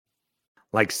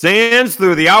Like sands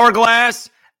through the hourglass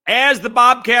as the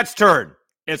Bobcats turn.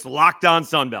 It's Locked On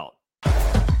Sunbelt.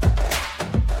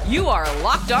 You are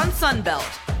Locked On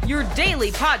Sunbelt, your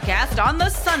daily podcast on the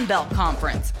Sunbelt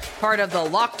Conference, part of the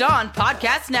Locked On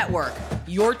Podcast Network,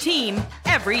 your team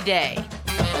every day.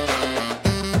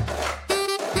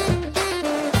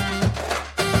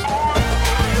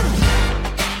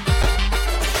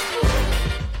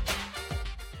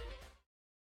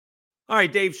 All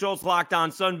right, Dave Schultz, Locked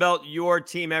On Sunbelt, your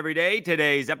team every day.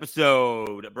 Today's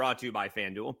episode brought to you by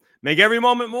FanDuel. Make every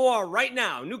moment more. Right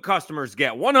now, new customers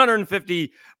get $150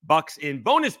 in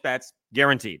bonus bets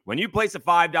guaranteed when you place a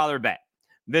 $5 bet.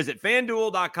 Visit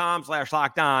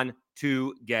FanDuel.com/lockedon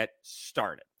to get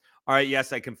started. All right,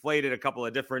 yes, I conflated a couple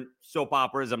of different soap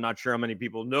operas. I'm not sure how many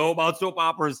people know about soap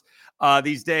operas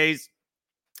these days.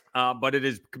 But it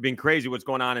has been crazy what's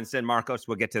going on in San Marcos.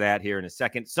 We'll get to that here in a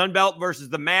second. Sunbelt versus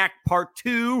the MAC Part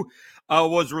 2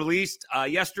 was released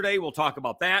yesterday. We'll talk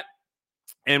about that.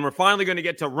 And we're finally going to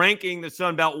get to ranking the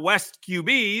Sunbelt West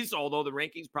QBs, although the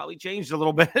rankings probably changed a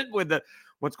little bit with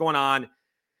what's going on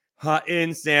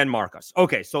in San Marcos.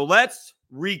 Okay, so let's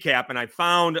recap. And I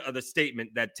found the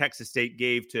statement that Texas State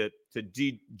gave to that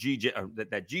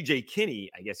GJ Kinney,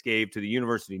 I guess, gave to the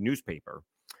university newspaper.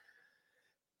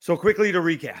 So quickly to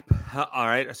recap. All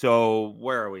right. So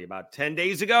where are we? About 10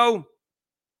 days ago,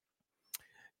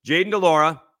 Jayden de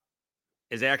Laura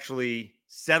is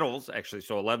settles,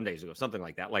 so 11 days ago, something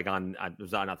like that. It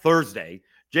was on a Thursday.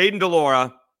 Jayden de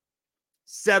Laura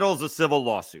settles a civil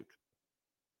lawsuit.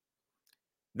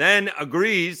 Then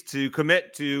agrees to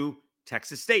commit to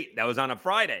Texas State. That was on a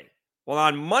Friday. Well,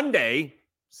 on Monday,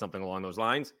 something along those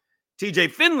lines, TJ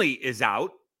Finley is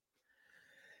out.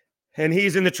 And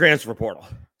he's in the transfer portal.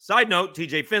 Side note,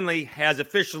 TJ Finley has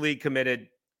officially committed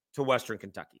to Western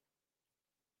Kentucky.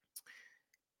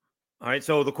 All right,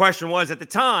 so the question was at the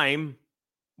time,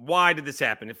 why did this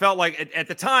happen? It felt like, at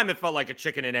the time, it felt like a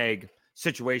chicken and egg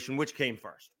situation. Which came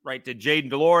first, right? Did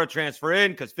Jayden de Laura transfer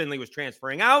in because Finley was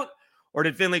transferring out? Or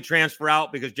did Finley transfer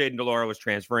out because Jayden de Laura was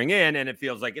transferring in? And it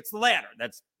feels like it's the latter.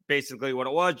 That's basically what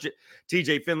it was.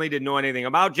 TJ Finley didn't know anything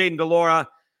about Jayden de Laura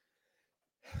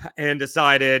and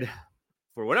decided,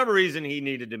 for whatever reason, he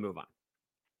needed to move on.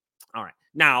 All right.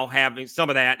 Now, having some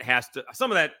of that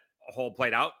whole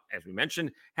played out, as we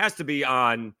mentioned, has to be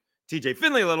on TJ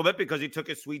Finley a little bit because he took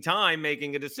his sweet time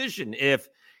making a decision. If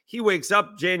he wakes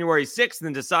up January 6th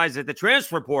and decides at the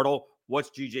transfer portal, what's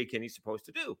GJ Kinney supposed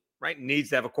to do, right?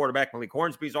 Needs to have a quarterback. Malik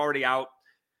Hornsby's already out.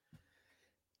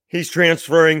 He's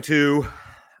transferring to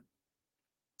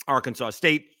Arkansas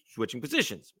State, switching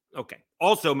positions. Okay.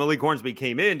 Also, Malik Hornsby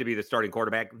came in to be the starting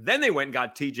quarterback. Then they went and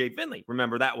got TJ Finley.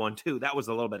 Remember that one, too. That was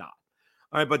a little bit odd.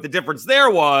 All right, but the difference there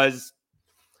was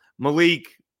Malik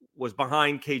was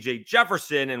behind KJ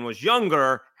Jefferson and was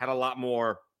younger, had a lot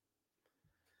more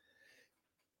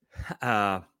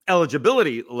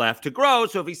eligibility left to grow.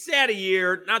 So if he sat a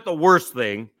year, not the worst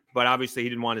thing, but obviously he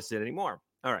didn't want to sit anymore.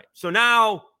 All right, so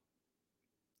now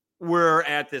we're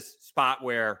at this spot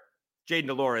where Jayden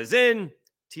de Laura is in,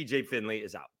 TJ Finley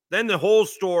is out. Then the whole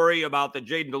story about the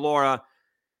Jayden de Laura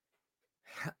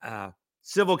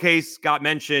civil case got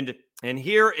mentioned. And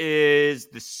here is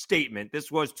the statement. This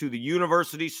was to the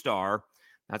University Star.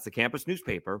 That's the campus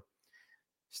newspaper.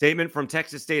 Statement from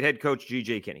Texas State head coach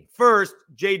GJ Kinney. First,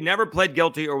 Jayden never pled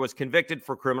guilty or was convicted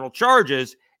for criminal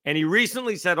charges, and he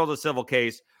recently settled a civil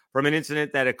case from an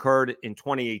incident that occurred in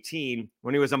 2018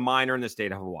 when he was a minor in the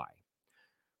state of Hawaii.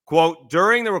 Quote,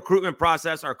 during the recruitment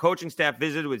process, our coaching staff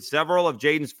visited with several of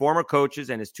Jayden's former coaches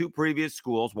and his two previous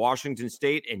schools, Washington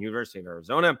State and University of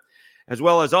Arizona, as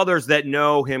well as others that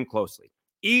know him closely.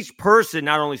 Each person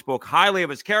not only spoke highly of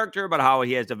his character, but how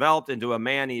he has developed into a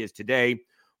man he is today.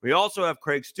 We also have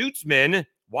Craig Stutzman,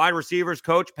 wide receivers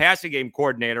coach, passing game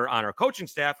coordinator on our coaching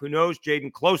staff, who knows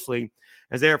Jayden closely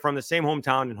as they are from the same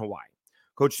hometown in Hawaii.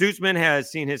 Coach Stutzman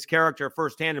has seen his character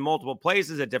firsthand in multiple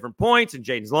places at different points in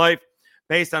Jayden's life.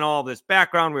 Based on all of this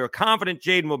background, we are confident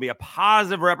Jayden will be a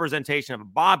positive representation of a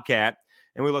Bobcat,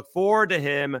 and we look forward to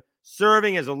him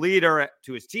serving as a leader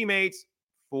to his teammates and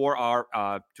for our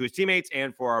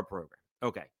program.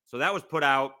 Okay, so that was put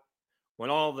out when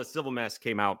all the civil mess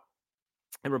came out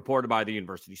and reported by the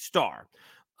University Star.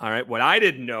 All right, what I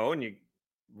didn't know, and you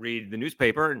read the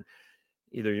newspaper, and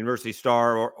either University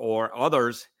Star or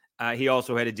others, he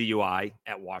also had a DUI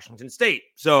at Washington State.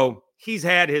 So he's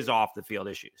had his off-the-field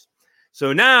issues.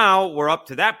 So now we're up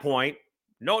to that point.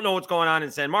 Don't know what's going on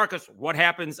in San Marcos. What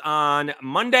happens on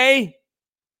Monday?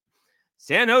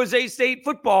 San Jose State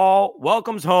football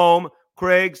welcomes home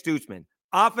Craig Stutzman,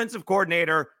 offensive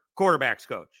coordinator, quarterbacks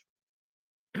coach.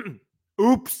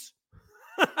 Oops.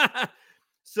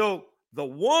 So the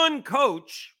one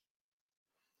coach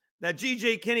that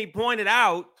G.J. Kinney pointed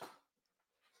out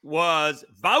was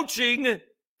vouching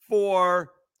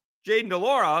for Jayden de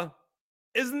Laura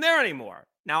isn't there anymore.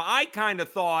 Now, I kind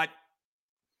of thought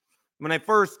when I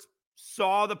first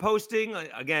saw the posting,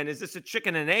 again, is this a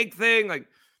chicken and egg thing? Like,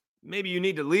 maybe you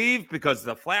need to leave because of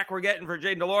the flack we're getting for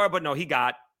Jayden de Laura. But no, he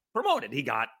got promoted. He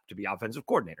got to be offensive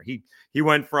coordinator. He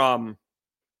went from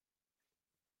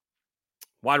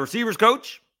wide receivers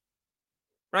coach,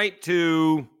 right,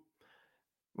 to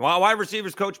wide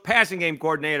receivers coach, passing game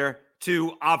coordinator,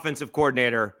 to offensive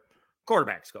coordinator,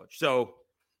 quarterbacks coach. So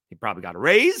he probably got a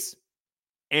raise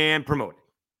and promoted.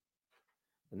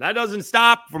 And that doesn't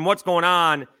stop from what's going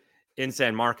on in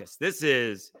San Marcos.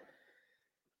 It's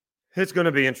going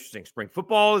to be interesting. Spring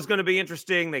football is going to be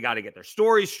interesting. They got to get their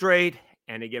story straight.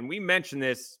 And again, we mentioned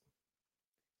this.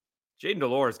 Jayden de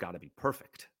Laura's got to be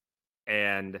perfect.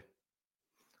 And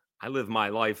I live my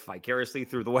life vicariously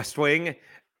through the West Wing.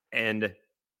 And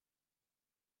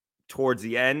towards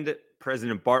the end,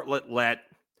 President Bartlett let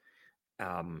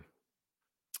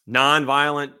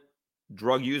nonviolent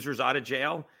drug users out of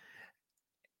jail.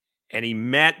 And he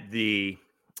met the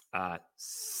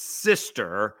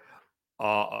sister.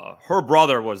 Her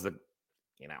brother was the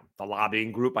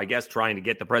lobbying group, I guess, trying to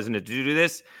get the president to do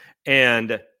this.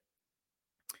 And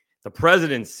the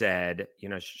president said,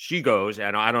 she goes,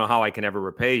 and I don't know how I can ever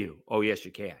repay you. Oh, yes,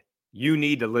 you can. You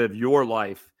need to live your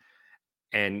life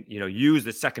and, use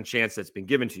the second chance that's been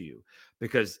given to you.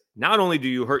 Because not only do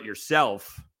you hurt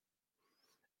yourself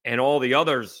and all the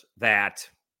others that,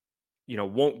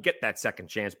 won't get that second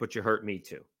chance, but you hurt me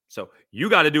too. So you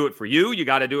got to do it for you. You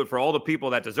got to do it for all the people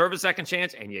that deserve a second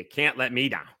chance, and you can't let me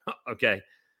down. Okay.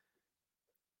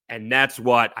 And that's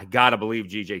what I got to believe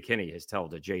G.J. Kinney has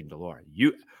told to Jayden de Laura.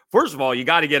 First of all, you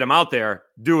got to get him out there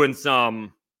doing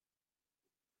some,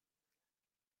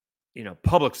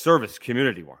 public service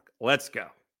community work. Let's go.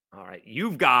 All right.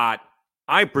 You've got,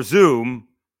 I presume,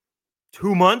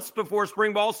 2 months before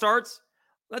spring ball starts.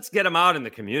 Let's get him out in the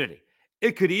community.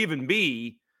 It could even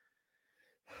be,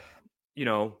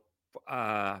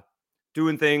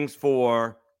 doing things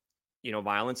for,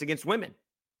 violence against women.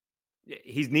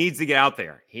 He needs to get out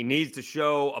there. He needs to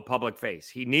show a public face.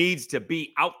 He needs to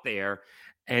be out there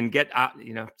and get out,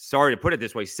 sorry to put it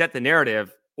this way, set the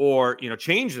narrative or,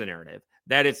 change the narrative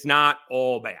that it's not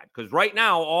all bad. Because right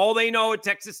now, all they know at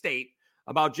Texas State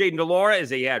about Jayden de Laura is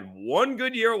he had one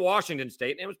good year at Washington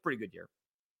State, and it was a pretty good year.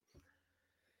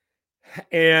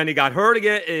 And he got hurt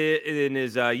again in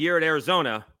his year at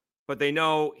Arizona, but they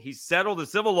know he settled a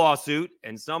civil lawsuit,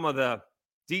 and some of the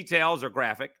details are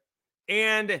graphic,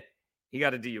 and he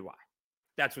got a DUI.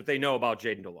 That's what they know about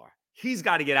Jayden de Laura. He's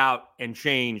got to get out and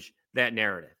change that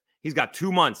narrative. He's got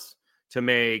 2 months to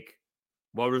make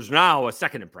what is now a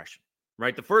second impression,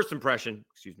 right? The first impression,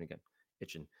 excuse me again,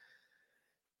 itching.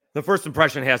 The first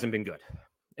impression hasn't been good,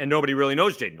 and nobody really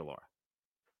knows Jayden de Laura.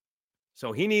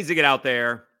 So he needs to get out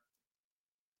there,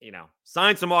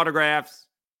 sign some autographs,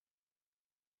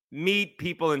 meet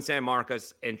people in San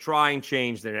Marcos, and try and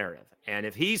change the narrative. And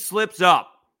if he slips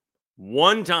up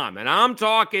one time, and I'm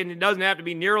talking, it doesn't have to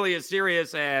be nearly as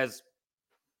serious as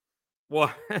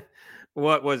what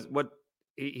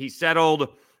he settled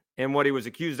and what he was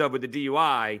accused of with the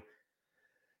DUI.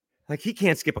 Like, he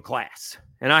can't skip a class,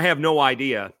 and I have no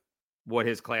idea what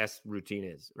his class routine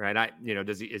is. Right?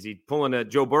 Is he pulling a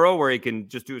Joe Burrow where he can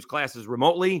just do his classes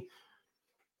remotely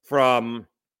from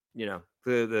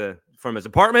from his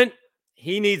apartment?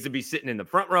 He needs to be sitting in the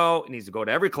front row. He needs to go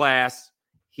to every class.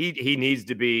 He needs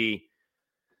to be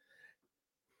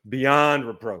beyond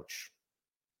reproach.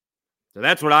 So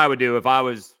that's what I would do if I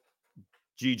was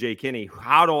G.J. Kinney.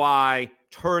 How do I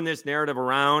turn this narrative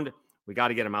around? We got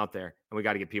to get him out there, and we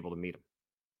got to get people to meet him.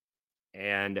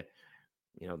 And,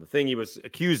 the thing he was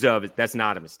accused of, that's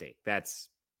not a mistake. That's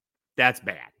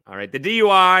bad. All right. The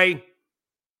DUI,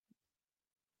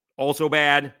 also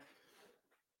bad,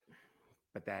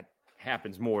 but that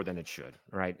happens more than it should,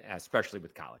 right? Especially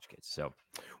with college kids. So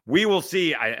we will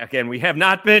see. We have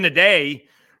not been a day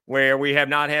where we have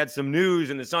not had some news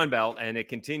in the Sun Belt, and it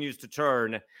continues to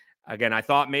turn. Again, I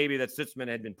thought maybe that Sitzman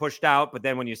had been pushed out, but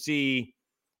then when you see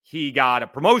he got a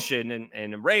promotion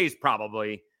and a raise,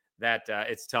 probably that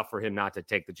it's tough for him not to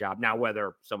take the job. Now,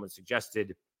 whether someone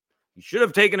suggested he should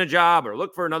have taken a job or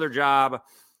looked for another job,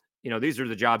 these are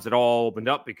the jobs that all opened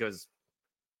up because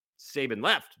Saban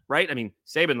left, right? I mean,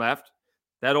 Saban left.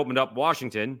 That opened up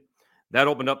Washington. That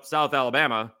opened up South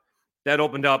Alabama. That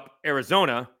opened up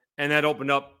Arizona. And that opened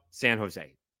up San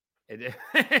Jose.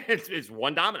 It's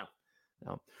one domino.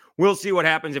 We'll see what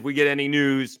happens if we get any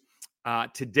news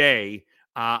today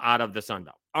out of the Sun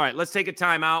Belt. All right, let's take a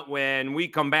timeout. When we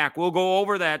come back, we'll go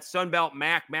over that Sunbelt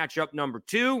MAC matchup number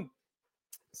 2.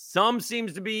 Some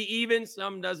seems to be even.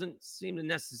 Some doesn't seem to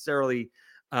necessarily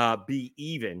be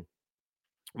even.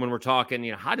 When we're talking,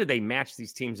 how did they match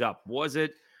these teams up? Was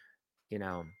it,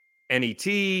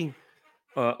 NET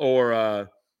or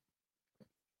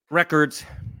records?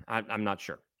 I'm not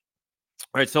sure.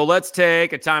 All right, so let's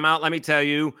take a timeout. Let me tell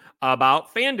you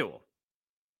about FanDuel.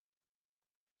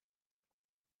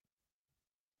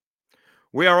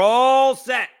 We are all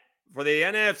set for the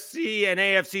NFC and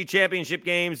AFC championship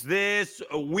games this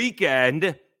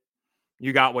weekend.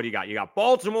 You got what you got. You got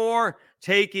Baltimore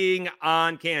taking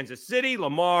on Kansas City,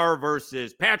 Lamar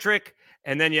versus Patrick,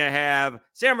 and then you have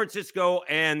San Francisco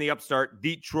and the upstart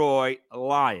Detroit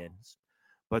Lions.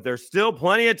 But there's still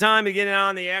plenty of time to get in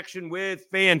on the action with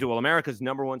FanDuel, America's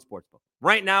 #1 sportsbook.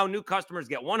 Right now, new customers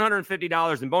get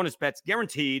 $150 in bonus bets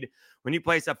guaranteed when you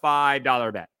place a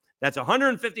 $5 bet. That's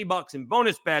 $150 in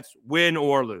bonus bets, win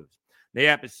or lose. The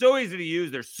app is so easy to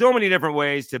use. There's so many different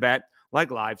ways to bet, like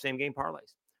live same-game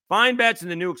parlays. Find bets in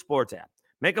the new Explore tab.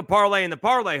 Make a parlay in the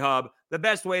Parlay Hub, the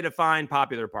best way to find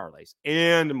popular parlays,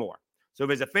 and more. So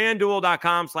visit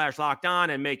FanDuel.com/lockedon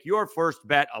and make your first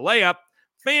bet a layup.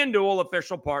 FanDuel,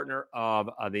 official partner of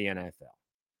the NFL.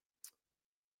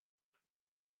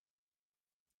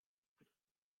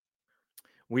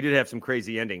 We did have some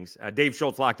crazy endings. Dave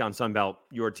Schultz, Locked On Sunbelt,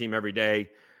 your team every day.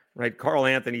 Right? Karl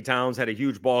Anthony Towns had a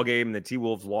huge ball game, and the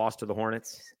T-Wolves lost to the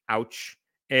Hornets. Ouch.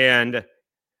 And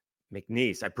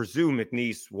McNeese, I presume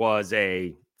McNeese was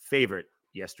a favorite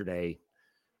yesterday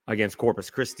against Corpus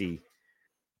Christi.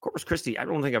 Corpus Christi, I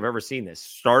don't think I've ever seen this.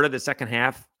 Started the second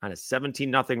half on a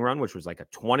 17-0 run, which was like a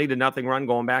 20-0 run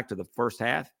going back to the first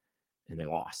half, and they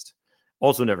lost.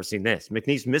 Also never seen this.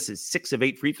 McNeese misses 6 of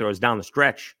 8 free throws down the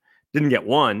stretch. Didn't get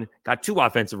one. Got 2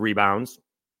 offensive rebounds.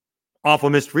 Off a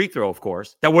missed free throw, of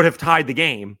course. That would have tied the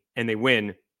game, and they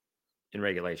win in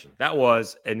regulation. That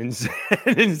was an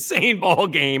insane ball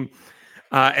game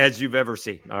as you've ever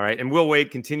seen. All right, and Will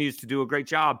Wade continues to do a great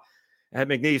job at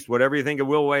McNeese. Whatever you think of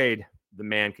Will Wade, the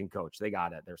man can coach. They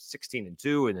got it. They're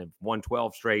 16-2 and have won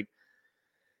 12 straight.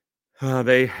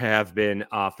 They have been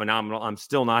phenomenal. I'm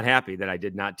still not happy that I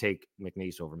did not take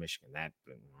McNeese over Michigan.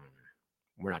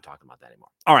 We're not talking about that anymore.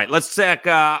 All right, let's check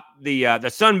the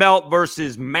Sun Belt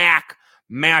versus MAC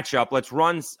matchup. Let's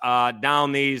run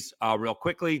down these real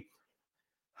quickly.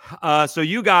 So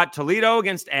you got Toledo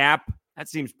against App. That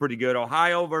seems pretty good.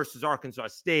 Ohio versus Arkansas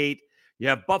State. You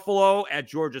have Buffalo at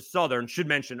Georgia Southern. Should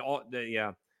mention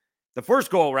the first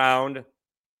go-around,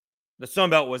 the Sun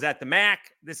Belt was at the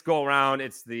MAC. This go-around,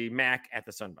 it's the MAC at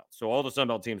the Sun Belt. So all the Sun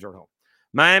Belt teams are at home.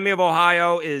 Miami of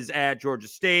Ohio is at Georgia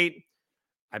State.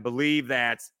 I believe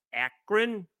that's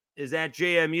Akron is at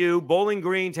JMU. Bowling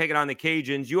Green taking on the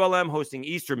Cajuns. ULM hosting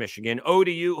Eastern Michigan.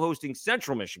 ODU hosting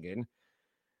Central Michigan.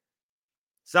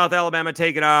 South Alabama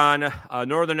taking on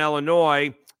Northern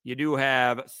Illinois. You do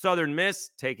have Southern Miss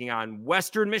taking on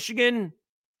Western Michigan.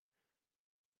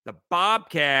 The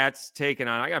Bobcats taking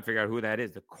on, I got to figure out who that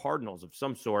is, the Cardinals of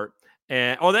some sort.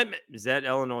 And is that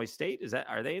Illinois State?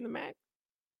 Are they in the MAC?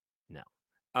 No.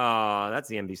 That's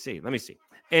the NBC. Let me see.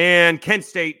 And Kent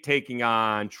State taking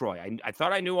on Troy. I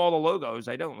thought I knew all the logos.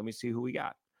 I don't. Let me see who we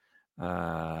got.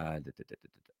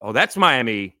 Oh, that's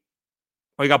Miami.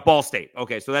 Oh, you got Ball State.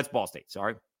 Okay, so that's Ball State.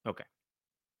 Sorry. Okay.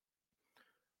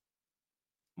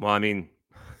 Well, I mean,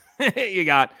 you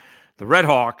got the Red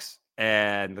Hawks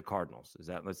and the Cardinals.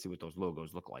 Let's see what those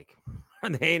logos look like. Are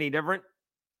they any different?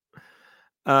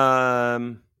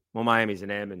 Well, Miami's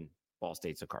an M and Ball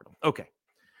State's a Cardinal. Okay.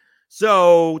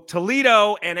 So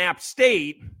Toledo and App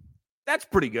State, that's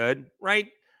pretty good, right?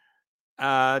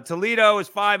 Toledo is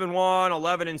 5-1,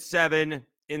 11-7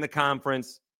 in the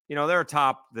conference. They're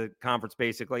atop the conference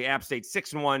basically. App State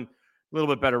 6-1, a little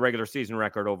bit better regular season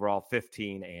record overall,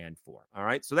 15-4. All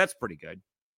right, so that's pretty good.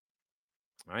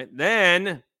 All right,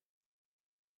 then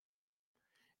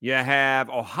you have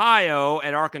Ohio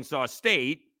at Arkansas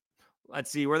State.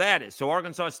 Let's see where that is. So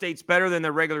Arkansas State's better than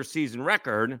their regular season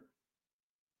record.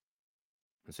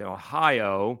 So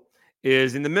Ohio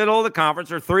is in the middle of the conference.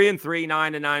 They're 3-3,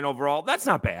 9-9 overall. That's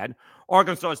not bad.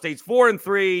 Arkansas State's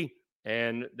 4-3,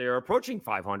 and they're approaching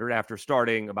 500 after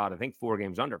starting about, 4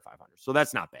 games under 500. So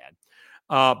that's not bad.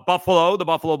 Buffalo, the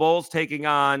Buffalo Bulls taking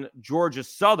on Georgia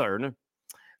Southern.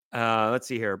 Let's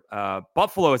see here.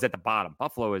 Buffalo is at the bottom.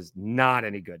 Buffalo is not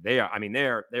any good. They're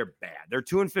bad. They're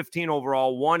 2-15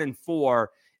 overall, 1-4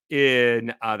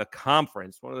 in the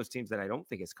conference. One of those teams that I don't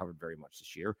think has covered very much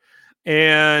this year.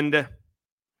 And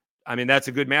that's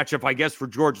a good matchup, I guess, for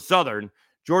Georgia Southern.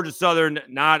 Georgia Southern,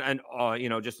 not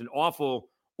just an awful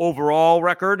overall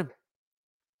record.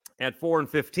 at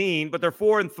 4-15, but they're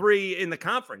 4-3 in the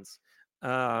conference.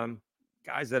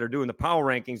 Guys that are doing the power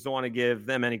rankings don't want to give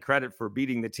them any credit for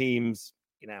beating the teams,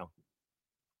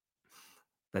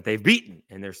 that they've beaten,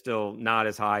 and they're still not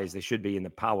as high as they should be in the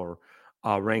power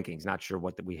rankings. Not sure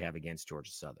what we have against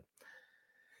Georgia Southern.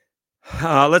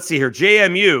 Let's see here.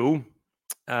 JMU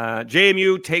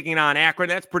taking on Akron.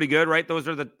 That's pretty good, right? Those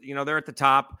are they're at the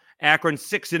top. Akron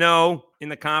 6-0 in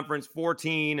the conference,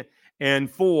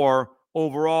 14-4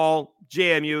 overall.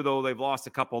 JMU, though they've lost a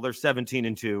couple, they're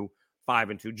 17-2,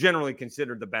 5-2. Generally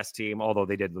considered the best team, although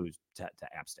they did lose to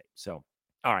App State. So,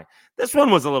 all right. This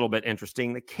one was a little bit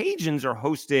interesting. The Cajuns are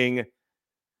hosting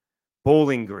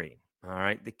Bowling Green. All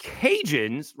right. The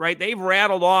Cajuns, right? They've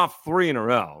rattled off 3 in a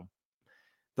row.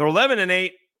 They're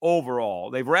 11-8 overall.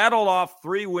 They've rattled off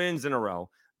 3 wins in a row.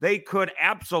 They could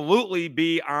absolutely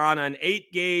be on an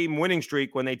 8-game winning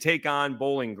streak when they take on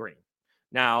Bowling Green.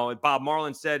 Now, Bob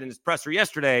Marlin said in his presser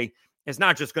yesterday, it's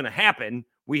not just going to happen.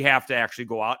 We have to actually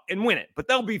go out and win it. But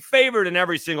they'll be favored in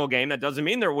every single game. That doesn't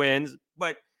mean they're wins,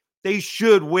 but they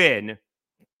should win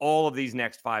all of these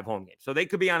next 5 home games. So they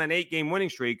could be on an 8-game winning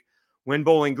streak when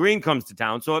Bowling Green comes to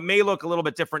town. So it may look a little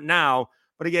bit different now.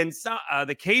 But again,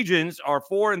 the Cajuns are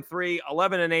 4-3,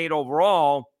 11-8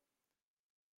 overall.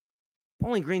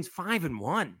 Bowling Green's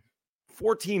 5-1,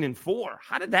 14-4.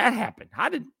 How did that happen? How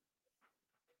did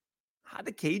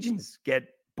the Cajuns get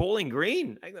Bowling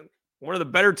Green? One of the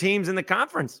better teams in the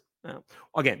conference.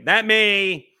 Again, I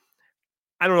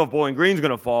don't know if Bowling Green's going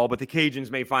to fall, but the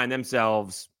Cajuns may find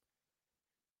themselves.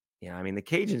 The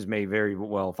Cajuns may very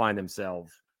well find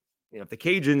themselves. If the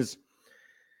Cajuns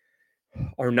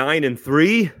are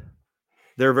 9-3,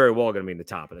 they're very well going to be in the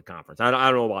top of the conference. I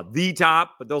don't know about the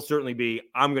top, but they'll certainly be.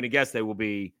 I'm going to guess they will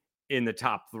be in the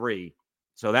top 3.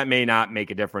 So that may not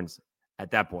make a difference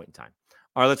at that point in time.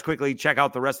 All right, let's quickly check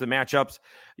out the rest of the matchups.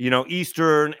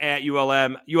 Eastern at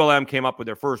ULM. ULM came up with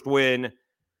their first win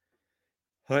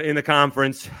in the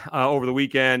conference over the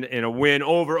weekend in a win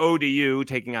over ODU,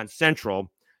 taking on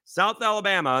Central. South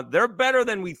Alabama, they're better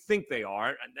than we think they are.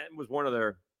 And that was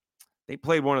they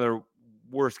played one of their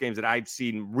worst games that I've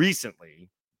seen recently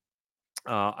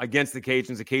against the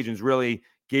Cajuns. The Cajuns really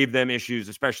gave them issues,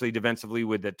 especially defensively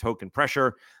with the token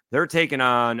pressure. They're taking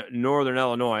on Northern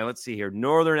Illinois. Let's see here.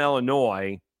 Northern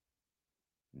Illinois,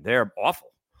 they're awful.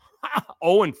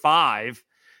 0-5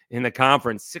 in the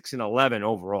conference, 6-11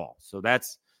 overall. So that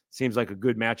seems like a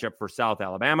good matchup for South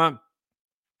Alabama.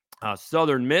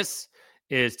 Southern Miss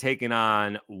is taking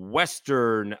on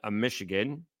Western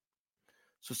Michigan.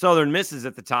 So Southern Miss is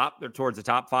at the top. They're towards the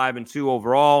top, 5-2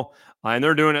 overall. And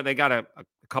they're doing it. They got a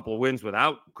couple of wins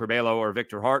without Curbelo or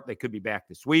Victor Hart. They could be back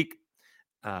this week.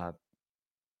 They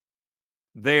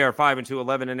are 5-2,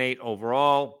 11-8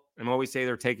 overall. And when we say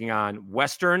they're taking on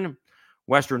Western,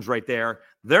 Western's right there.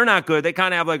 They're not good. They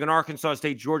kind of have like an Arkansas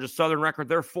State, Georgia Southern record.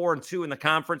 They're 4-2 in the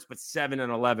conference, but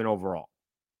 7-11 overall.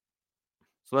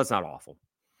 So that's not awful.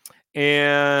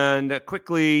 And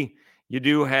quickly, you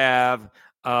do have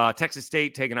Texas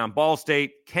State taking on Ball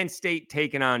State, Kent State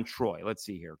taking on Troy. Let's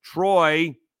see here.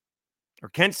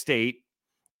 Kent State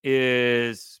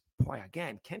is,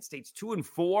 Kent State's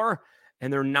 2-4,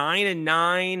 and they're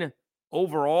 9-9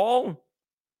 overall.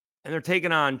 And they're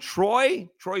taking on Troy.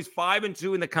 Troy's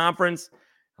 5-2 in the conference,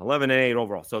 11-8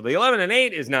 overall. So the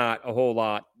 11-8 is not a whole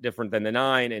lot different than the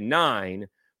 9-9.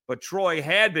 But Troy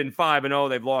had been 5-0.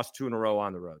 They've lost 2 in a row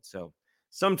on the road. So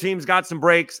some teams got some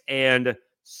breaks, and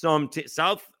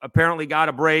South apparently got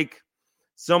a break.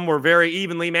 Some were very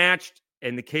evenly matched,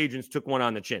 and the Cajuns took one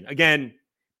on the chin. Again,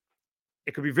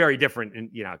 it could be very different.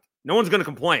 And no one's going to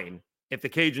complain if the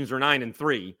Cajuns are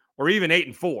 9-3 or even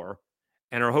 8-4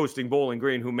 and are hosting Bowling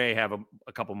Green, who may have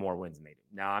a couple more wins. Maybe.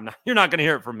 No, you're not going to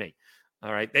hear it from me.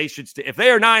 All right, they should if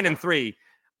they are 9-3.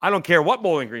 I don't care what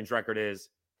Bowling Green's record is.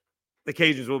 The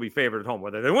Cajuns will be favored at home.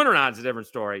 Whether they win or not is a different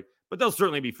story, but they'll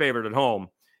certainly be favored at home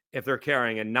if they're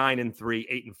carrying a 9-3,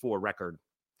 8-4 record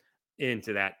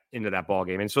into that ball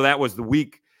game. And so that was the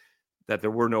week that there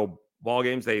were no ball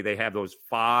games. They have those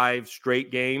 5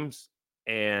 straight games.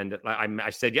 And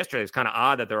I said yesterday, it's kind of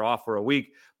odd that they're off for a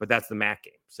week, but that's the MAC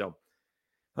game. So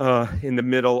in the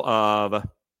middle of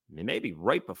maybe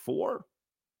right before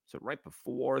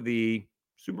the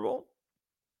Super Bowl?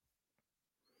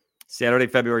 Saturday,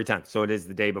 February 10th. So it is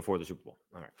the day before the Super Bowl.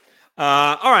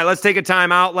 All right. Let's take a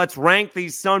time out. Let's rank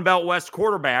these Sun Belt West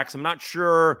quarterbacks. I'm not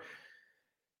sure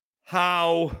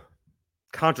how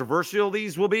controversial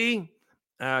these will be.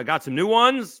 Got some new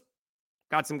ones.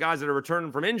 Got some guys that are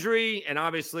returning from injury. And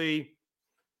obviously,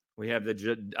 We have the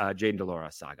Jaden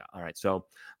Delora saga. All right, so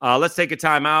let's take a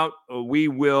time out. We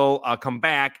will come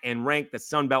back and rank the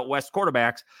Sunbelt West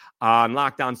quarterbacks on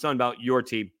Locked On Sunbelt, your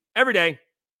team, every day.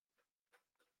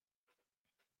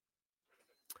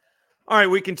 All right,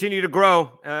 we continue to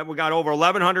grow. We got over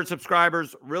 1,100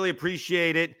 subscribers. Really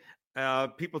appreciate it.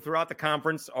 People throughout the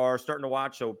conference are starting to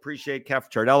watch, so appreciate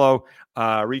Kef Chardello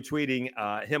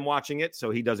retweeting him watching it.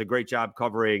 So he does a great job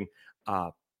covering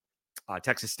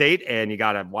Texas State, and you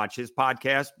got to watch his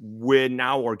podcast, Win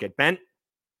Now or Get Bent.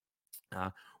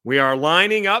 We are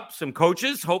lining up some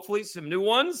coaches, hopefully some new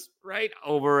ones, right,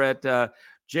 over at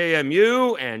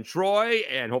JMU and Troy,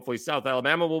 and hopefully South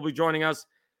Alabama will be joining us.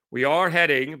 We are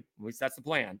heading, at least that's the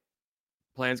plan.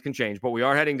 Plans can change, but we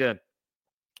are heading to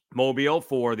Mobile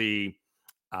for the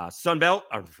Sunbelt,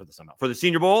 or for the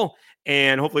Senior Bowl,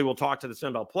 and hopefully we'll talk to the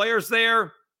Sunbelt players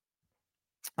there.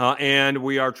 And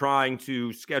we are trying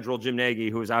to schedule Jim Nagy,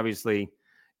 who is obviously,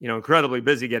 incredibly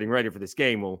busy getting ready for this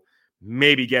game. We'll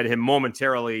maybe get him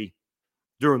momentarily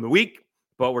during the week,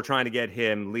 but we're trying to get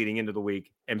him leading into the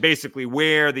week. And basically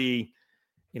where the,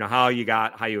 how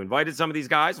you invited some of these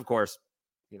guys, of course,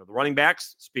 the running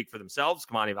backs speak for themselves,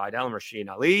 Kamani Vidal and Rasheen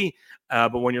Ali.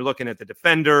 But when you're looking at the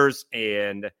defenders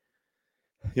and,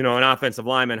 an offensive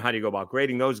lineman, how do you go about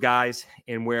grading those guys,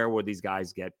 and where would these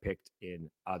guys get picked in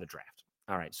the draft?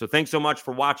 All right. So thanks so much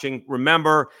for watching.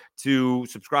 Remember to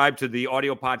subscribe to the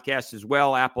audio podcast as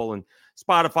well. Apple and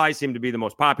Spotify seem to be the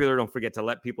most popular. Don't forget to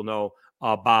let people know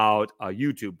about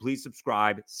YouTube. Please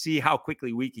subscribe. See how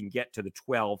quickly we can get to the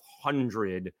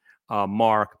 1,200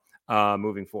 mark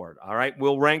moving forward. All right.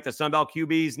 We'll rank the Sunbelt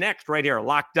QBs next right here.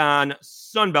 Locked On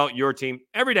Sunbelt, your team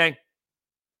every day.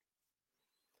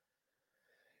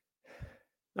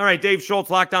 All right. Dave Schultz,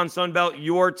 Locked On Sunbelt,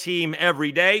 your team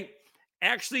every day.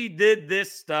 Actually did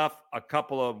this stuff a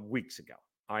couple of weeks ago.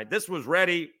 All right. This was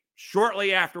ready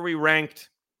shortly after we ranked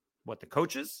the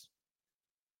coaches.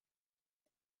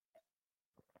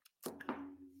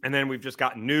 And then we've just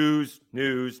got news,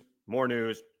 more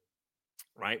news,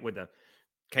 right? With the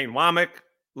Kane Womack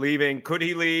leaving. Could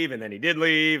he leave? And then he did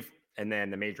leave. And then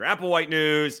the Major Applewhite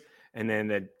news. And then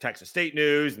the Texas State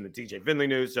news and the TJ Finley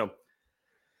news. So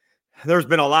there's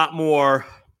been a lot more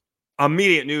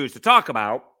immediate news to talk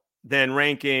about than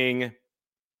ranking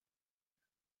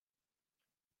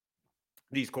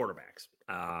these quarterbacks.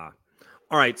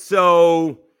 All right,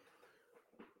 so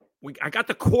I got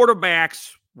the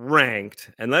quarterbacks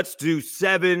ranked, and let's do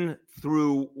 7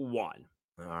 through 1.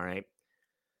 All right.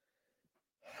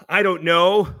 I don't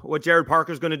know what Jared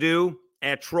Parker's going to do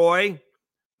at Troy,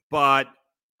 but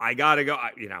I got to go.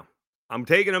 I'm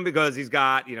taking him because he's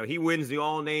got, he wins the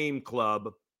all-name club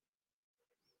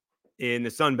in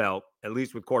the Sun Belt, at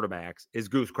least with quarterbacks, is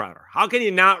Goose Crowder. How can you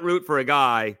not root for a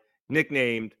guy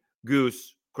nicknamed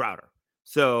Goose Crowder?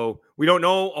 So we don't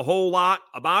know a whole lot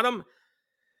about him.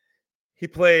 He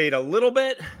played a little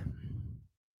bit.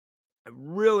 I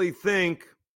really think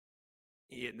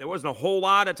there wasn't a whole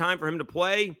lot of time for him to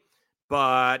play,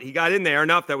 but he got in there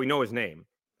enough that we know his name.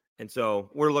 And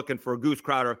so we're looking for Goose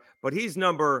Crowder, but he's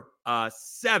number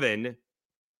 7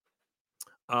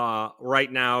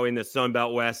 right now in the Sun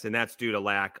Belt West, and that's due to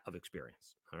lack of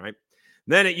experience. All right.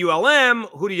 Then at ULM,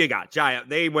 who do you got? Jaya.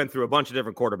 They went through a bunch of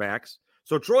different quarterbacks.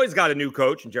 So Troy's got a new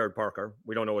coach in Jared Parker.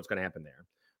 We don't know what's going to happen there,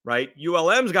 right?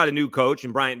 ULM's got a new coach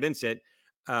in Bryant Vincent.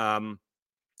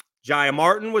 Jaya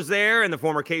Martin was there, and the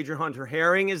former Cajuan Hunter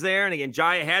Herring is there. And again,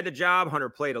 Jaya had the job. Hunter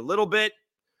played a little bit.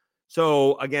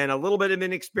 So again, a little bit of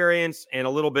inexperience and a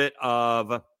little bit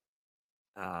of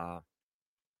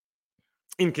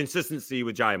inconsistency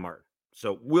with Jaya Martin.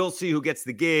 So we'll see who gets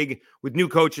the gig. With new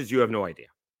coaches, you have no idea.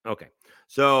 Okay.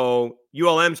 So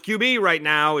ULM's QB right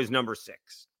now is number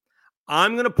 6.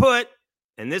 I'm going to put,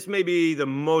 and this may be the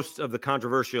most of the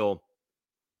controversial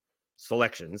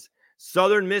selections,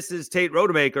 Southern Miss's Tate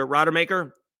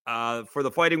Rodemaker for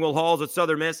the Fighting Will Halls at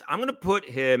Southern Miss. I'm going to put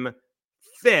him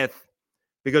 5th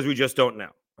because we just don't know.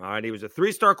 All right. He was a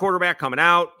 3-star quarterback coming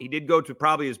out. He did go to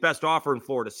probably his best offer in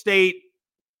Florida State.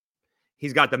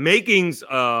 He's got the makings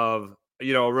of,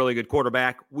 a really good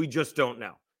quarterback. We just don't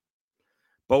know.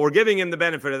 But we're giving him the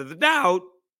benefit of the doubt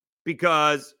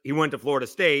because he went to Florida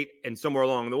State, and somewhere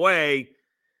along the way,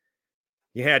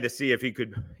 you had to see if he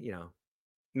could,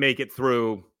 make it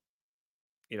through,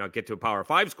 get to a Power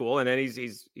 5 school. And then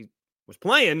he was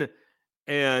playing,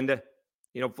 and,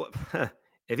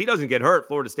 if he doesn't get hurt,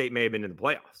 Florida State may have been in the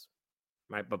playoffs,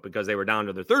 right? But because they were down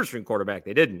to their 3rd-string quarterback,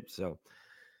 they didn't. So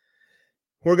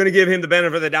we're going to give him the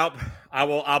benefit of the doubt.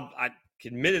 I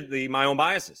admittedly, my own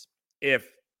biases.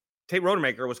 If Tate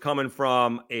Rodemaker was coming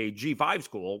from a G5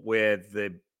 school with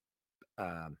the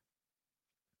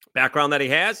background that he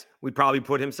has, we'd probably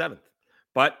put him 7th.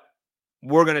 But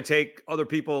we're going to take other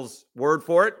people's word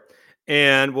for it,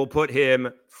 and we'll put him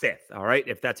 5th. All right.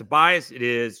 If that's a bias, it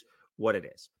is what it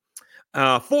is.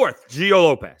 4th, Gio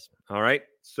Lopez. All right.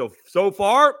 So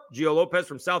far, Gio Lopez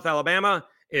from South Alabama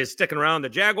is sticking around the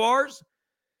Jaguars.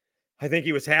 I think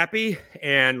he was happy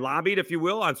and lobbied, if you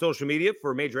will, on social media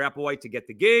for Major Applewhite to get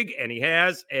the gig, and he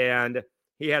has. And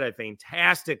he had a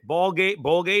fantastic bowl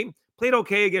game. Played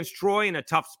okay against Troy in a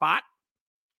tough spot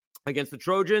against the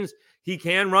Trojans. He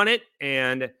can run it,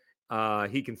 and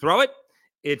he can throw it.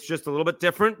 It's just a little bit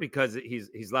different because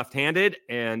he's left-handed,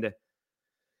 and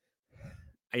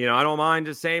I don't mind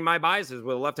just saying my biases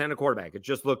with a left-handed quarterback. It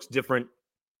just looks different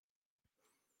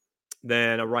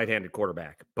than a right-handed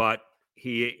quarterback, but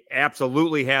he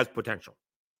absolutely has potential,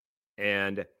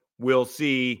 and we'll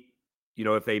see,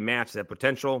 if they match that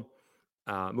potential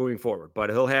moving forward.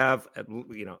 But he'll have, at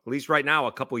least right now,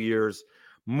 a couple years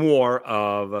more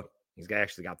of. He's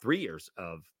actually got 3 years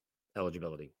of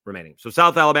eligibility remaining. So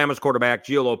South Alabama's quarterback,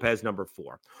 Gio Lopez, number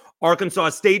 4. Arkansas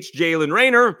State's Jalen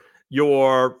Raynor,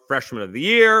 your freshman of the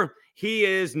year. He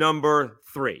is number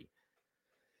 3.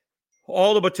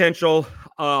 All the potential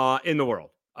in the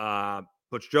world.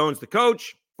 Butch Jones, the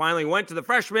coach, finally went to the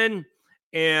freshman,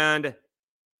 and,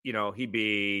 he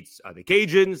beats the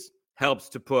Cajuns, helps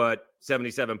to put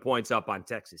 77 points up on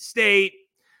Texas State.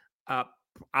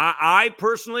 I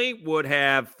personally would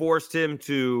have forced him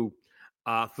to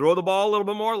throw the ball a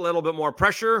little bit more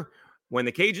pressure. When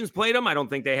the Cajuns played him, I don't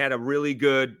think they had a really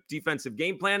good defensive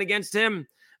game plan against him.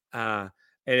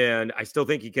 And I still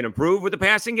think he can improve with the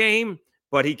passing game,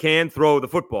 but he can throw the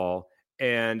football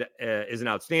and is an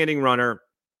outstanding runner.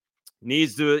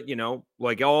 Needs to,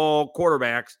 like all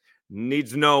quarterbacks,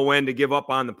 needs to know when to give up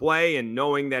on the play, and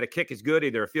knowing that a kick is good,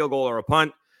 either a field goal or a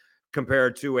punt,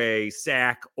 compared to a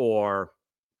sack or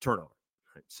turnover.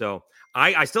 So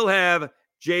I still have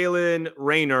Jalen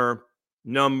Raynor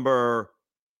number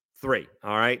 3.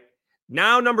 All right.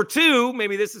 Now, number 2,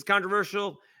 maybe this is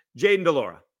controversial, Jayden de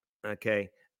Laura. Okay.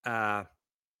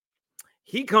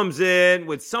 He comes in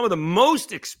with some of the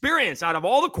most experience out of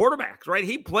all the quarterbacks, right?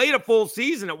 He played a full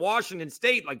season at Washington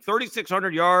State, like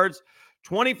 3,600 yards,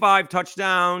 25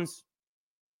 touchdowns,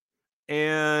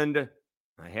 and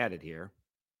I had it here.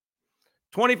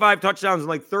 25 touchdowns and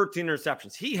like 13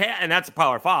 interceptions. And that's a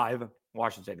Power 5,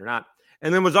 Washington State or not.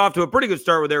 And then was off to a pretty good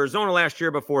start with Arizona last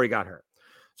year before he got hurt.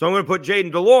 So I'm going to put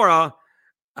Jayden de Laura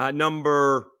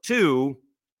number 2.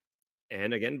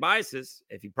 And again, biases.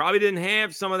 If he probably didn't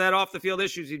have some of that off the field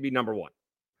issues, he'd be number 1.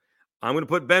 I'm going to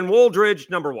put Ben Woldridge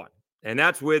number 1. And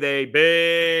that's with a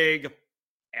big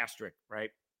asterisk, right?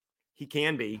 He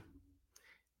can be.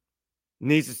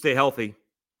 Needs to stay healthy.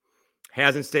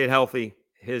 Hasn't stayed healthy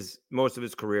most of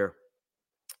his career.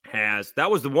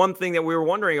 That was the one thing that we were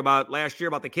wondering about last year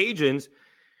about the Cajuns.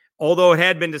 Although it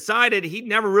had been decided, he'd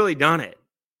never really done it.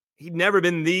 He'd never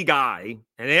been the guy,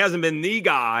 and he hasn't been the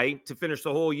guy to finish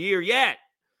the whole year yet.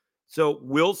 So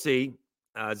we'll see.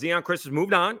 Zeon Christ has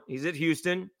moved on. He's at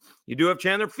Houston. You do have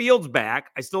Chandler Fields back.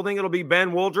 I still think it'll be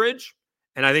Ben Woldridge,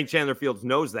 and I think Chandler Fields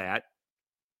knows that,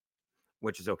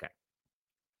 which is okay.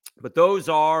 But those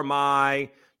are my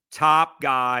top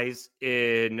guys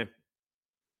in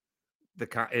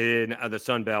the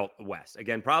Sun Belt West.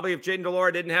 Again, probably if Jayden de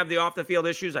Laura didn't have the off-the-field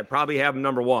issues, I'd probably have him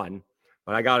number 1.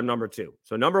 But I got him number 2.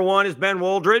 So number 1 is Ben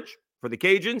Woldridge for the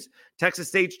Cajuns. Texas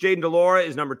State's Jayden de Laura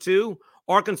is number 2.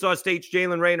 Arkansas State's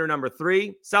Jalen Raynor, number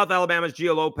 3. South Alabama's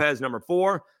Gio Lopez, number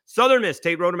 4. Southern Miss,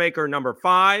 Tate Rodemaker, number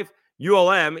 5.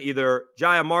 ULM, either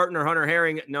Jaya Martin or Hunter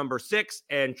Herring, number 6.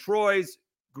 And Troy's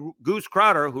Goose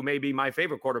Crowder, who may be my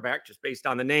favorite quarterback just based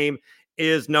on the name,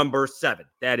 is number 7.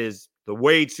 That is the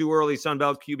way too early Sun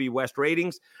Belt QB West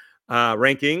rankings.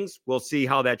 We'll see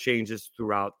how that changes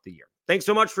throughout the year. Thanks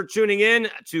so much for tuning in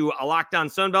to Locked On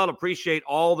Sunbelt. Appreciate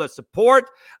all the support.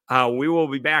 We will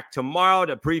be back tomorrow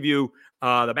to preview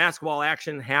the basketball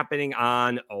action happening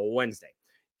on Wednesday.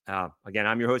 Again,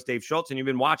 I'm your host, Dave Schultz, and you've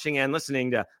been watching and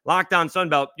listening to Locked On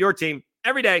Sunbelt, your team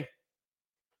every day.